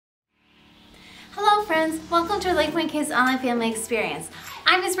friends, welcome to our LakePoint Kids Online Family Experience.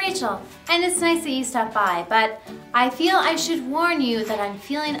 I'm Miss Rachel, and it's nice that you stopped by, but I feel I should warn you that I'm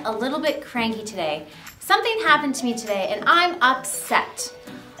feeling a little bit cranky today. Something happened to me today, and I'm upset.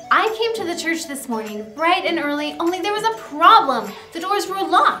 I came to the church this morning bright and early, only there was a problem. The doors were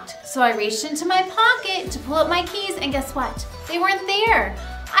locked, so I reached into my pocket to pull out my keys, and guess what? They weren't there.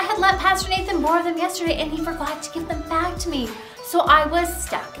 I had let Pastor Nathan borrow them yesterday, and he forgot to give them back to me. So I was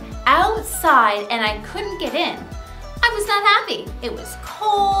stuck outside and I couldn't get in. I was not happy. It was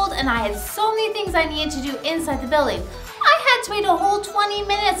cold and I had so many things I needed to do inside the building. I had to wait a whole 20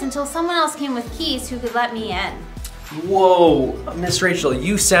 minutes until someone else came with keys who could let me in. Whoa, Miss Rachel,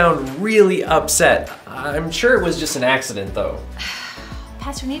 you sound really upset. I'm sure it was just an accident though.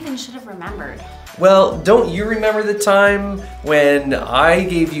 Pastor Nathan should have remembered. Well, don't you remember the time when I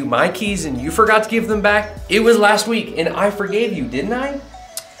gave you my keys and you forgot to give them back? It was last week and I forgave you, didn't I?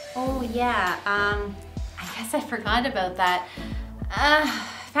 Oh yeah, I guess I forgot about that.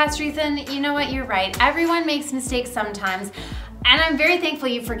 Pastor Ethan, you know what, you're right. Everyone makes mistakes sometimes, and I'm very thankful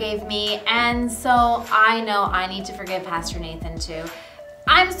you forgave me, and so I know I need to forgive Pastor Nathan too.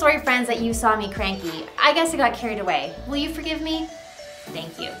 I'm sorry, friends, that you saw me cranky. I guess I got carried away. Will you forgive me?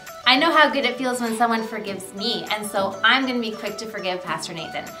 Thank you. I know how good it feels when someone forgives me, and so I'm going to be quick to forgive Pastor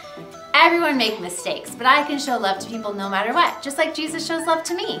Nathan. Everyone makes mistakes, but I can show love to people no matter what, just like Jesus shows love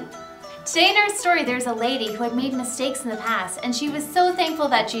to me. Today in our story, there's a lady who had made mistakes in the past, and she was so thankful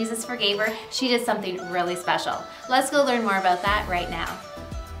that Jesus forgave her, she did something really special. Let's go learn more about that right now.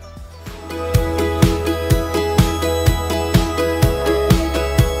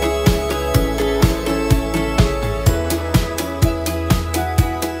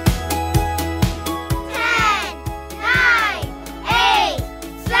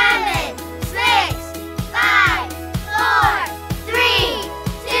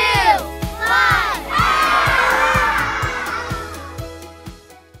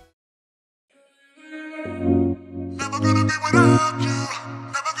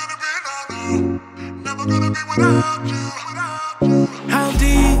 How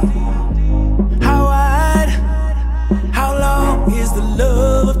deep, how wide, how long is the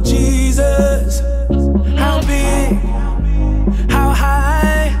love of Jesus? How big, how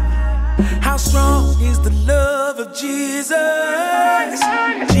high, how strong is the love of Jesus?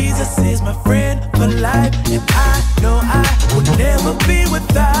 Jesus is my friend for life, and I know I will never be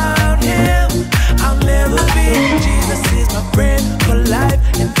without him. I'll never be. Jesus is my friend for life,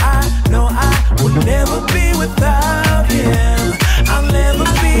 and I know I will never be without him. I'll never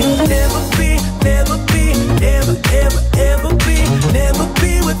be, never be, never be, never, ever, ever be, never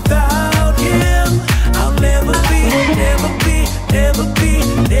be without him. I'll never be, never be, never be,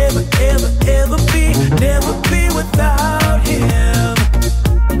 never, ever, ever be, never be without him.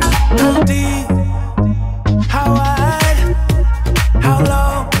 How deep, how wide, how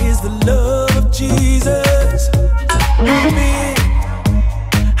long is the love of Jesus? How big,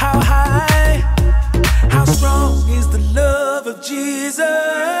 how high, how strong is the love of Jesus?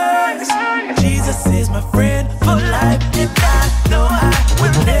 Jesus is my friend for life, and I know I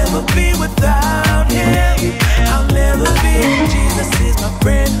will never be without him. I'll never be. Jesus is my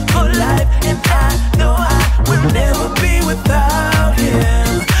friend for life, and I know I will never be without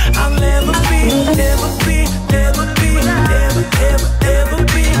him. I'll never be, never be, never be, never, ever, ever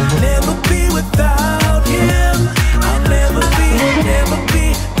be, never be without him. I'll never be, never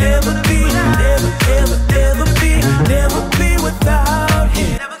be, never be, never, ever, ever be, never be without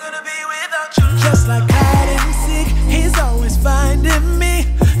him. Never gonna be without you. Just like hide and seek, he's always finding me,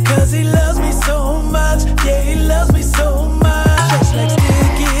 'cause he loves me so much. Yeah, he loves me so much. Just like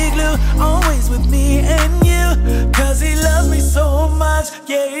sticky glue, always with me and you, 'cause he loves me so much.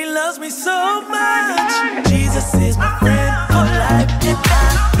 Yeah, he loves me so much. Jesus is my friend for life, and I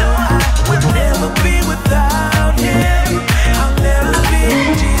know I will never be without him. I'll never be.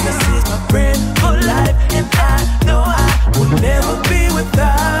 Jesus is my friend for life, and I know I will never be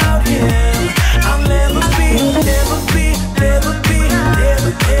without him. I'll never be, never be, never be,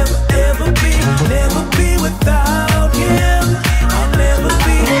 never, ever, ever be, never be without him. I'll never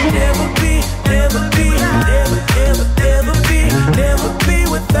be, never be, never be, never, ever, ever be, never be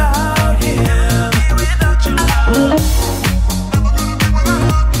without him.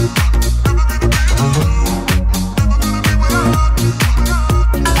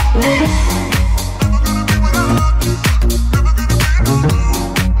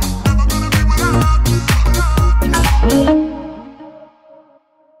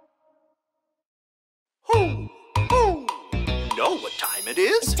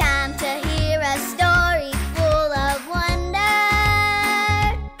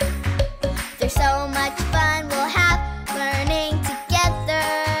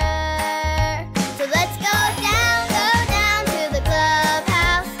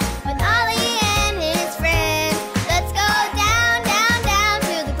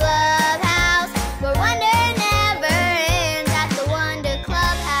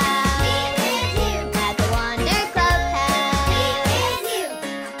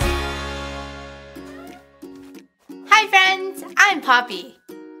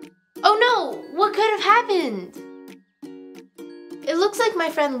 Oh no! What could have happened? It looks like my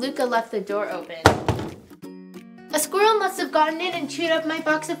friend Luca left the door open. A squirrel must have gotten in and chewed up my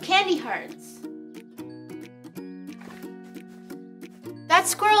box of candy hearts. That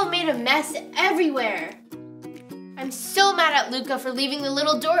squirrel made a mess everywhere. I'm so mad at Luca for leaving the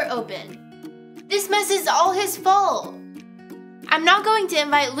little door open. This mess is all his fault. I'm not going to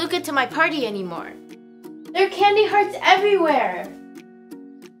invite Luca to my party anymore. There are candy hearts everywhere.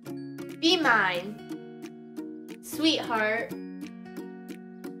 Be mine. Sweetheart.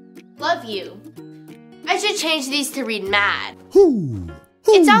 Love you. I should change these to read mad. Hoo!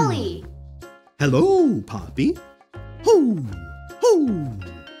 Hoo! It's Ollie. Hello, Poppy. Hoo! Hoo!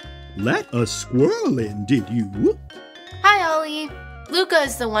 Let a squirrel in, did you? Hi, Ollie. Luca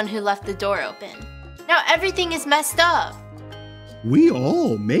is the one who left the door open. Now everything is messed up. We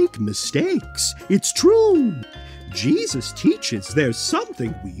all make mistakes. It's true. Jesus teaches there's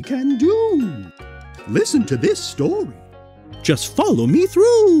something we can do. Listen to this story. Just follow me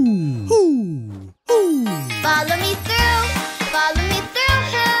through. Hoo! Hoo! Follow me through, follow me through,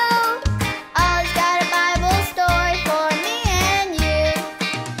 who? Ollie's got a Bible story for me and you.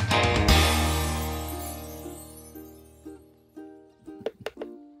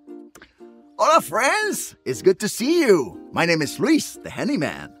 Hola, friends! It's good to see you. My name is Luis, the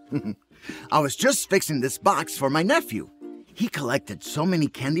handyman. I was just fixing this box for my nephew. He collected so many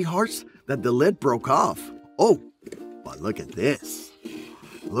candy hearts that the lid broke off. Oh, but look at this.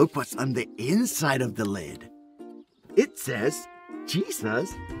 Look what's on the inside of the lid. It says,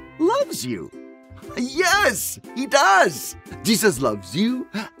 Jesus loves you. Yes, he does. Jesus loves you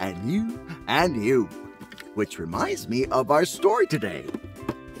and you and you. Which reminds me of our story today.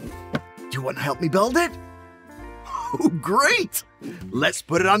 Do you want to help me build it? Oh, great! Let's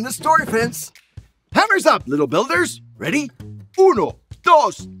put it on the story fence. Hammers up, little builders. Ready? Uno,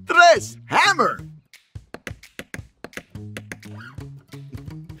 dos, tres, hammer!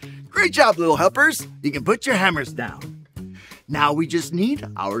 Great job, little helpers. You can put your hammers down. Now we just need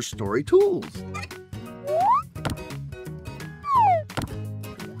our story tools.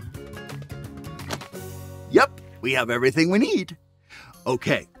 Yep, we have everything we need.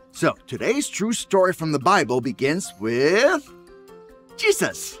 Okay, so today's true story from the Bible begins with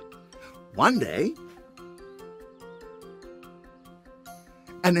Jesus. One day,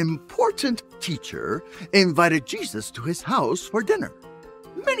 an important teacher invited Jesus to his house for dinner.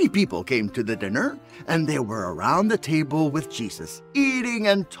 Many people came to the dinner, and they were around the table with Jesus, eating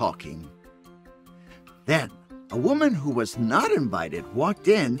and talking. Then, a woman who was not invited walked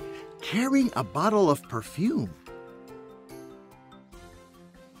in, carrying a bottle of perfume.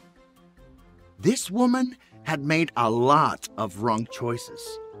 This woman had made a lot of wrong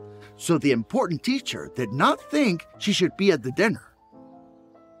choices, so the important teacher did not think she should be at the dinner.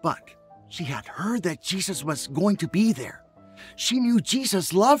 But she had heard that Jesus was going to be there. She knew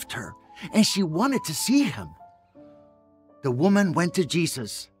Jesus loved her, and she wanted to see him. The woman went to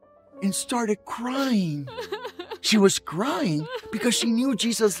Jesus and started crying. She was crying because she knew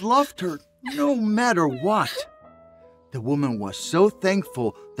Jesus loved her no matter what. The woman was so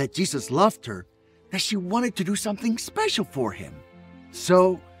thankful that Jesus loved her that she wanted to do something special for him.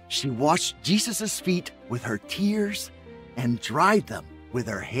 So she washed Jesus' feet with her tears and dried them with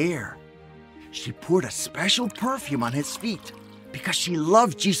her hair. She poured a special perfume on his feet because she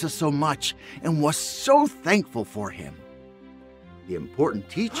loved Jesus so much and was so thankful for him. The important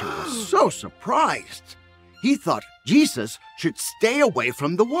teacher was so surprised. He thought Jesus should stay away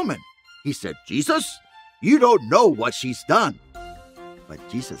from the woman. He said, "Jesus, you don't know what she's done." But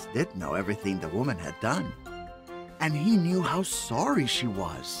Jesus did know everything the woman had done. And he knew how sorry she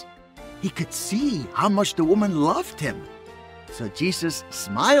was. He could see how much the woman loved him. So Jesus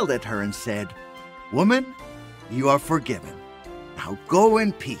smiled at her and said, "Woman, you are forgiven. Now go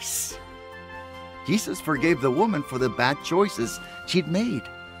in peace." Jesus forgave the woman for the bad choices she'd made,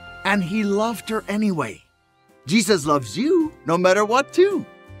 and he loved her anyway. Jesus loves you no matter what, too.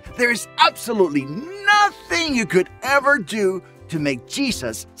 There is absolutely nothing you could ever do to make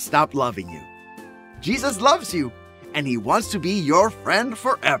Jesus stop loving you. Jesus loves you, and he wants to be your friend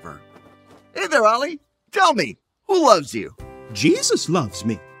forever. Hey there, Ollie. Tell me, who loves you? Jesus loves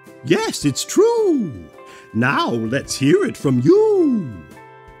me. Yes, it's true. Now let's hear it from you.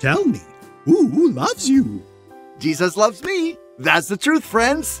 Tell me, who loves you? Jesus loves me. That's the truth,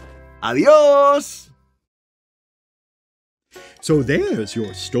 friends. Adios. So there's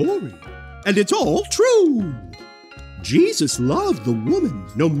your story, and it's all true. Jesus loved the woman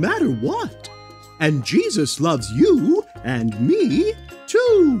no matter what, and Jesus loves you and me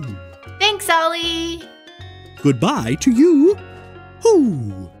too. Thanks, Ollie. Goodbye to you.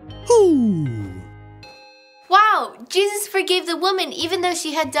 Hoo, hoo. Wow, Jesus forgave the woman even though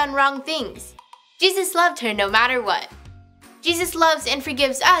she had done wrong things. Jesus loved her no matter what. Jesus loves and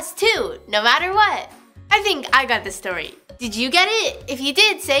forgives us too, no matter what. I think I got the story. Did you get it? If you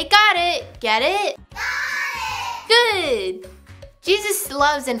did, say got it. Get it? Got it! Good! Jesus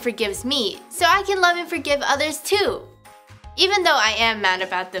loves and forgives me, so I can love and forgive others too. Even though I am mad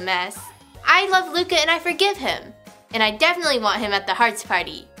about the mess, I love Luca and I forgive him. And I definitely want him at the Hearts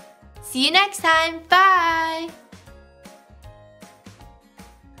Party. See you next time. Bye!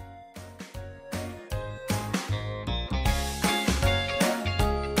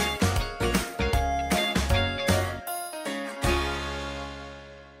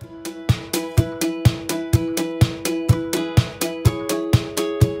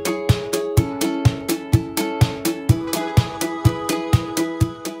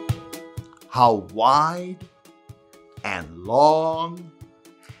 How wide and long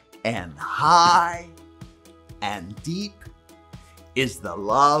and high and deep is the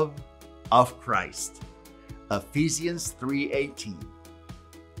love of Christ. Ephesians 3:18.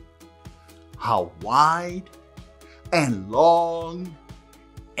 How wide and long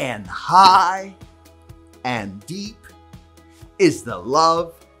and high and deep is the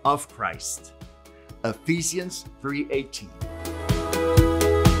love of Christ. Ephesians 3:18.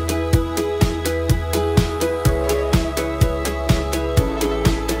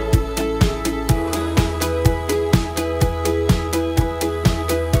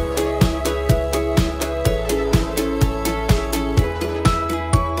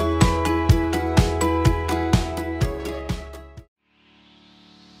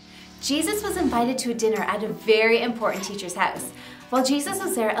 Jesus was invited to a dinner at a very important teacher's house. While Jesus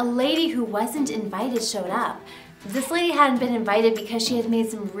was there, a lady who wasn't invited showed up. This lady hadn't been invited because she had made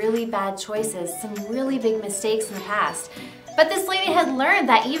some really bad choices, some really big mistakes in the past. But this lady had learned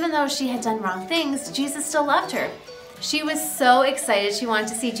that even though she had done wrong things, Jesus still loved her. She was so excited she wanted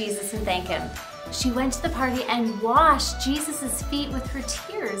to see Jesus and thank him. She went to the party and washed Jesus' feet with her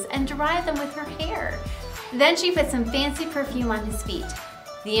tears and dried them with her hair. Then she put some fancy perfume on his feet.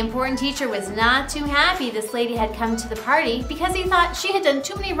 The important teacher was not too happy this lady had come to the party because he thought she had done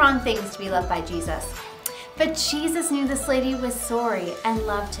too many wrong things to be loved by Jesus. But Jesus knew this lady was sorry and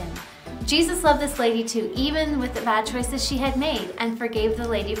loved him. Jesus loved this lady too, even with the bad choices she had made, and forgave the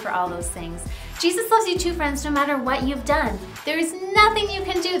lady for all those things. Jesus loves you too, friends, no matter what you've done. There is nothing you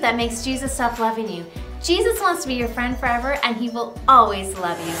can do that makes Jesus stop loving you. Jesus wants to be your friend forever, and he will always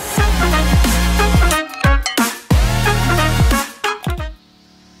love you.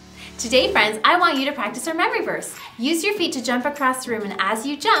 Today, friends, I want you to practice our memory verse. Use your feet to jump across the room, and as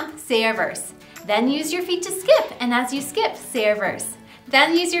you jump, say our verse. Then use your feet to skip, and as you skip, say our verse.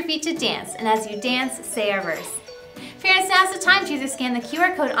 Then use your feet to dance, and as you dance, say our verse. Parents, now's the time to either scan the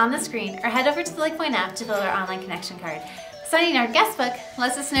QR code on the screen or head over to the LakePoint app to fill out our online connection card. Signing our guest book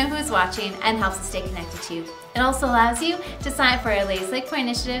lets us know who is watching and helps us stay connected to you. It also allows you to sign up for our latest LakePoint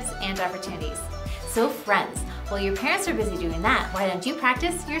initiatives and opportunities. So friends, while your parents are busy doing that, why don't you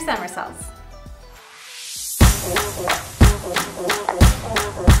practice your somersaults?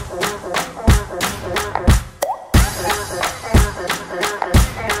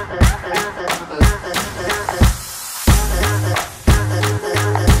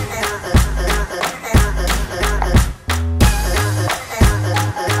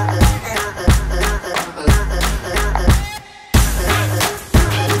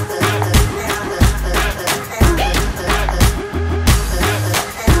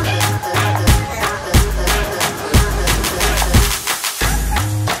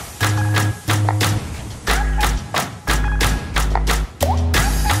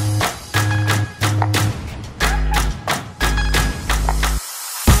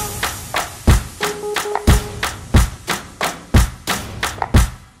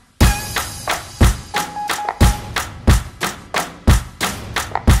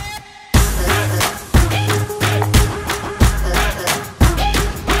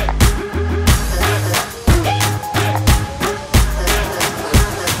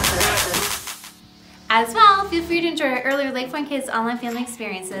 As well, feel free to enjoy our earlier LakePoint Kids online family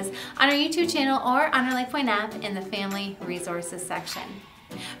experiences on our YouTube channel or on our LakePoint app in the Family Resources section.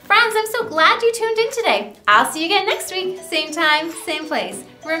 Friends, I'm so glad you tuned in today. I'll see you again next week, same time, same place.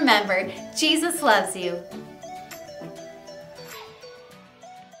 Remember, Jesus loves you.